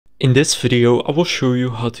In this video, I will show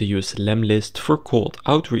you how to use Lemlist for cold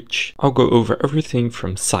outreach. I'll go over everything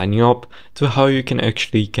from signing up to how you can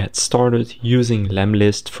actually get started using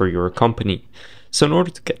Lemlist for your company. So in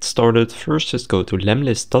order to get started, first just go to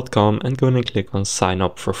lemlist.com and go and click on sign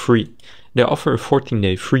up for free. They offer a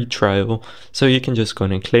 14-day free trial, so you can just go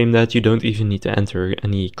and claim that. You don't even need to enter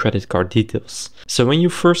any credit card details. So when you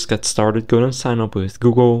first get started, go and sign up with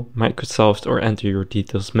Google, Microsoft, or enter your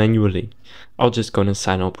details manually. I'll just go and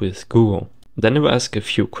sign up with Google. Then it will ask a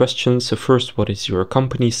few questions. So first, what is your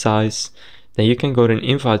company size? Then you can go and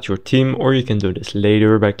invite your team, or you can do this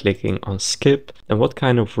later by clicking on skip. And what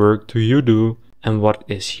kind of work do you do? And what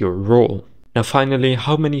is your role? Now finally,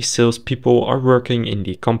 how many salespeople are working in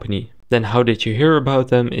the company? Then how did you hear about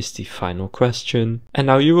them is the final question. And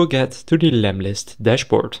now you will get to the Lemlist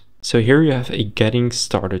dashboard. So here you have a getting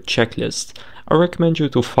started checklist. I recommend you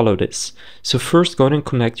to follow this. So first go and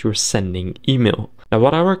connect your sending email. Now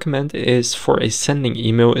what I recommend is for a sending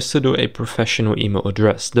email is to do a professional email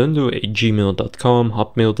address. Don't do a gmail.com,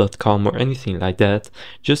 hotmail.com or anything like that.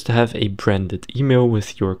 Just have a branded email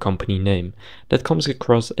with your company name. That comes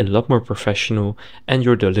across a lot more professional and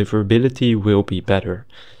your deliverability will be better.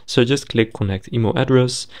 So just click connect email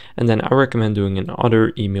address, and then I recommend doing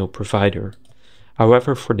another email provider.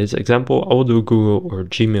 However, for this example, I will do Google or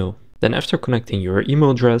Gmail. Then after connecting your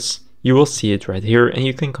email address, you will see it right here, and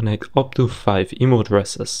you can connect up to 5 email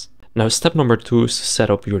addresses. Now step number 2 is to set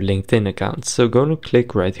up your LinkedIn account. So go and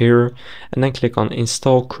click right here and then click on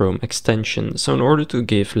install Chrome extension. So in order to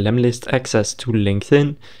give Lemlist access to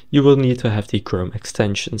LinkedIn, you will need to have the Chrome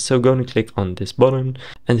extension. So go and click on this button,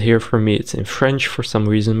 and here for me it's in French for some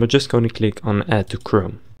reason, but just go and click on add to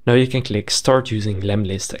Chrome. Now you can click start using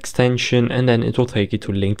Lemlist extension, and then it will take you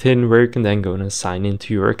to LinkedIn where you can then go and sign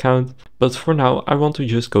into your account. But for now, I want to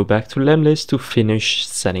just go back to Lemlist to finish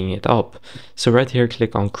setting it up. So right here,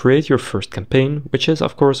 click on create your first campaign, which is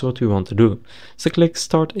of course what we want to do. So click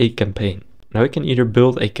start a campaign. Now you can either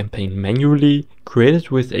build a campaign manually, create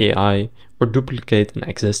it with AI, or duplicate an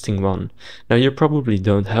existing one. Now you probably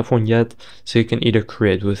don't have one yet, so you can either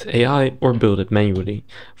create with AI or build it manually.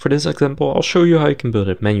 For this example, I'll show you how you can build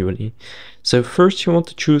it manually. So first you want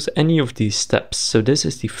to choose any of these steps. So this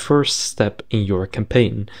is the first step in your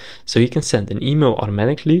campaign. So you can send an email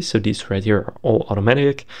automatically, so these right here are all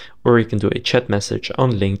automatic, or you can do a chat message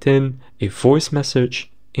on LinkedIn, a voice message,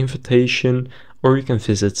 invitation, or you can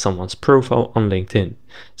visit someone's profile on LinkedIn.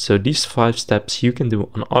 So these 5 steps you can do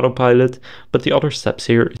on autopilot, but the other steps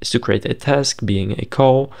here is to create a task, being a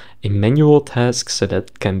call, a manual task, so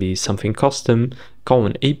that can be something custom, call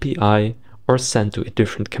an API, or send to a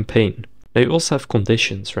different campaign. Now you also have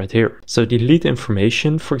conditions right here. So the lead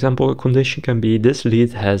information, for example, a condition can be this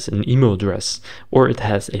lead has an email address, or it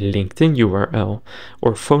has a LinkedIn URL,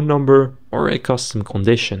 or phone number, or a custom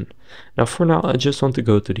condition. Now for now, I just want to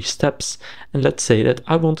go to the steps, and let's say that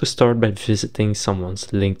I want to start by visiting someone's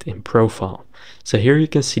LinkedIn profile. So here you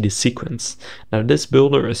can see the sequence. Now this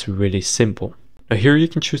builder is really simple. Now here you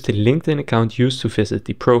can choose the LinkedIn account used to visit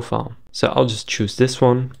the profile. So I'll just choose this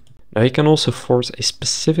one. Now you can also force a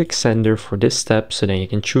specific sender for this step, so then you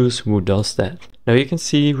can choose who does that. Now you can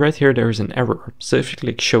see right here there is an error. So if you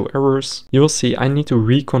click show errors, you will see I need to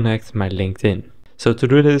reconnect my LinkedIn. So to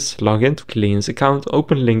do this, log into Kilian's account,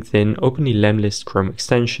 open LinkedIn, open the Lemlist Chrome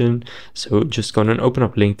extension. So just go and open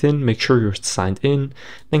up LinkedIn, make sure you're signed in,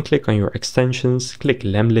 then click on your extensions, click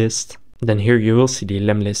Lemlist. Then here you will see the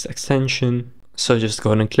Lemlist extension. So just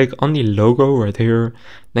go and click on the logo right here,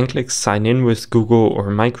 then click sign in with Google or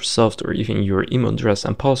Microsoft or even your email address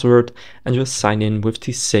and password, and just sign in with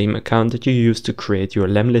the same account that you used to create your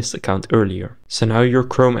Lemlist account earlier. So now your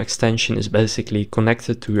Chrome extension is basically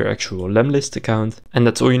connected to your actual Lemlist account, and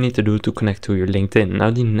that's all you need to do to connect to your LinkedIn. Now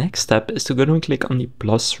the next step is to go and click on the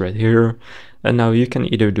plus right here. And now you can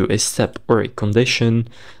either do a step or a condition.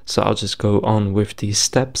 So I'll just go on with these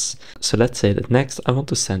steps. So let's say that next I want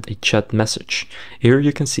to send a chat message. Here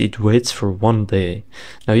you can see it waits for 1 day.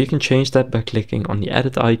 Now you can change that by clicking on the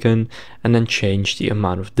edit icon and then change the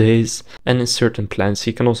amount of days. And in certain plans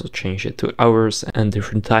you can also change it to hours and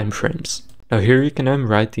different time frames. Now here you can then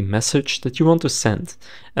write the message that you want to send.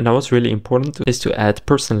 And now what's really important is to add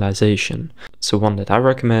personalization. So one that I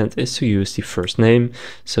recommend is to use the first name.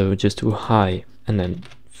 So just do hi and then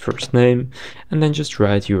first name, and then just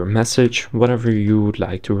write your message, whatever you would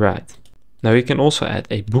like to write. Now you can also add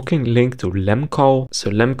a booking link to Lemcall. So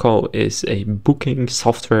Lemcall is a booking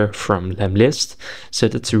software from Lemlist. So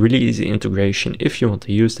that's a really easy integration if you want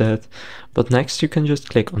to use that. But next you can just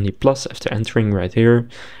click on the plus after entering right here.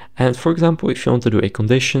 And for example, if you want to do a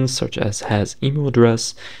condition such as has email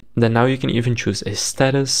address, then now you can even choose a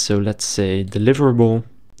status. So let's say deliverable.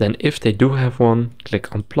 Then if they do have one,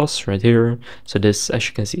 click on plus right here. So this, as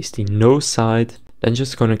you can see, is the no side. Then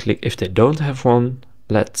just gonna click if they don't have one.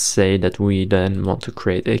 Let's say that we then want to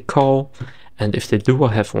create a call. And if they do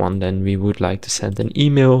have one, then we would like to send an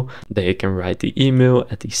email. They can write the email,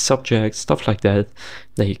 add the subject, stuff like that.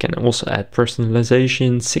 Then you can also add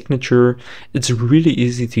personalization, signature. It's really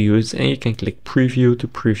easy to use, and you can click preview to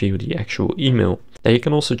preview the actual email. Then you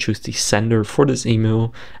can also choose the sender for this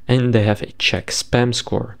email, and they have a check spam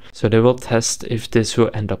score. So they will test if this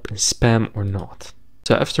will end up in spam or not.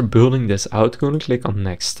 So after building this out, go and click on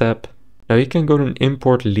next step. Now you can go to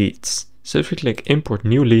import leads. So if you click import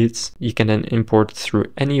new leads, you can then import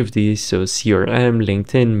through any of these, so CRM,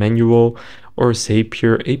 LinkedIn, manual, or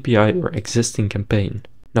Zapier, API, or existing campaign.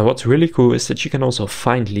 Now what's really cool is that you can also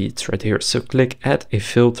find leads right here. So click add a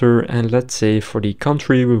filter, and let's say for the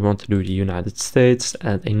country we want to do the United States,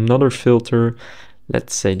 add another filter.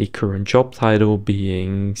 Let's say the current job title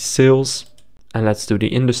being sales, and let's do the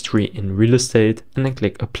industry in real estate, and then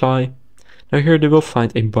click apply. Now here they will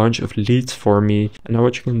find a bunch of leads for me, and now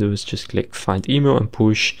what you can do is just click find email and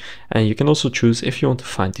push, and you can also choose if you want to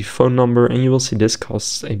find the phone number, and you will see this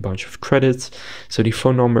costs a bunch of credits. So the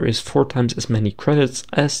phone number is 4 times as many credits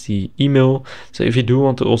as the email. So if you do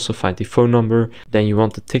want to also find the phone number, then you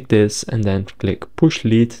want to tick this and then click push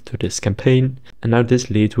lead to this campaign, and now this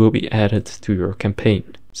lead will be added to your campaign.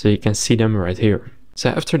 So you can see them right here. So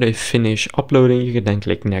after they finish uploading, you can then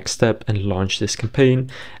click next step and launch this campaign,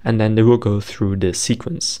 and then they will go through this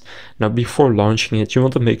sequence. Now before launching it, you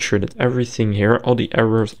want to make sure that everything here, all the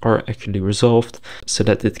errors are actually resolved so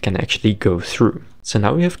that it can actually go through. So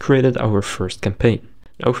now we have created our first campaign.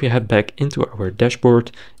 Now if we head back into our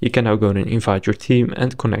dashboard, you can now go and invite your team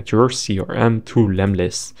and connect your CRM to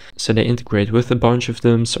Lemlist. So they integrate with a bunch of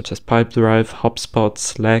them, such as Pipedrive, HubSpot,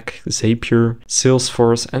 Slack, Zapier,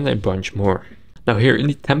 Salesforce, and a bunch more. Now here in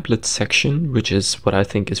the templates section, which is what I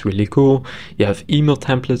think is really cool, you have email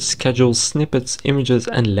templates, schedules, snippets, images,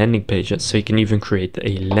 and landing pages. So you can even create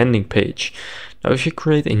a landing page. Now if you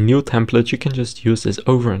create a new template, you can just use this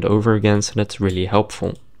over and over again, so that's really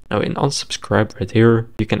helpful. Now in unsubscribe right here,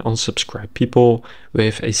 you can unsubscribe people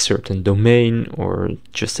with a certain domain or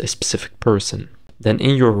just a specific person. Then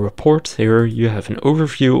in your report here, you have an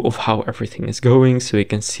overview of how everything is going, so you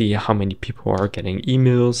can see how many people are getting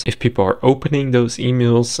emails, if people are opening those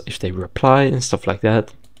emails, if they reply and stuff like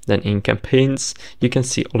that. Then in campaigns, you can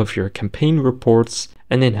see all of your campaign reports,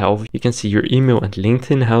 and in health, you can see your email and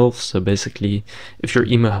LinkedIn health. So basically, if your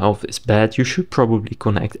email health is bad, you should probably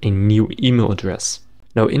connect a new email address.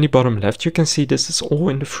 Now in the bottom left, you can see this is all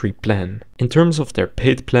in the free plan. In terms of their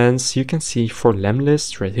paid plans, you can see for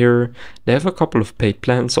Lemlist right here, they have a couple of paid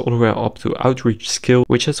plans all the way up to Outreach Skill,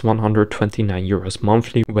 which is 129 euros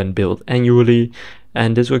monthly when billed annually,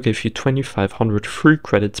 and this will give you 2,500 free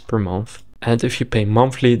credits per month. And if you pay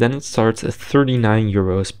monthly, then it starts at 39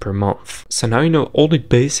 euros per month. So now you know all the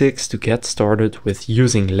basics to get started with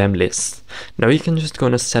using Lemlist. Now you can just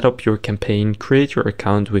gonna set up your campaign, create your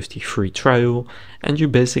account with the free trial, and you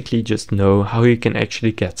basically just know how you can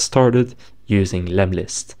actually get started using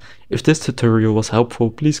Lemlist. If this tutorial was helpful,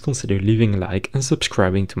 please consider leaving a like and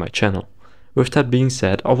subscribing to my channel. With that being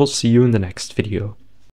said, I will see you in the next video.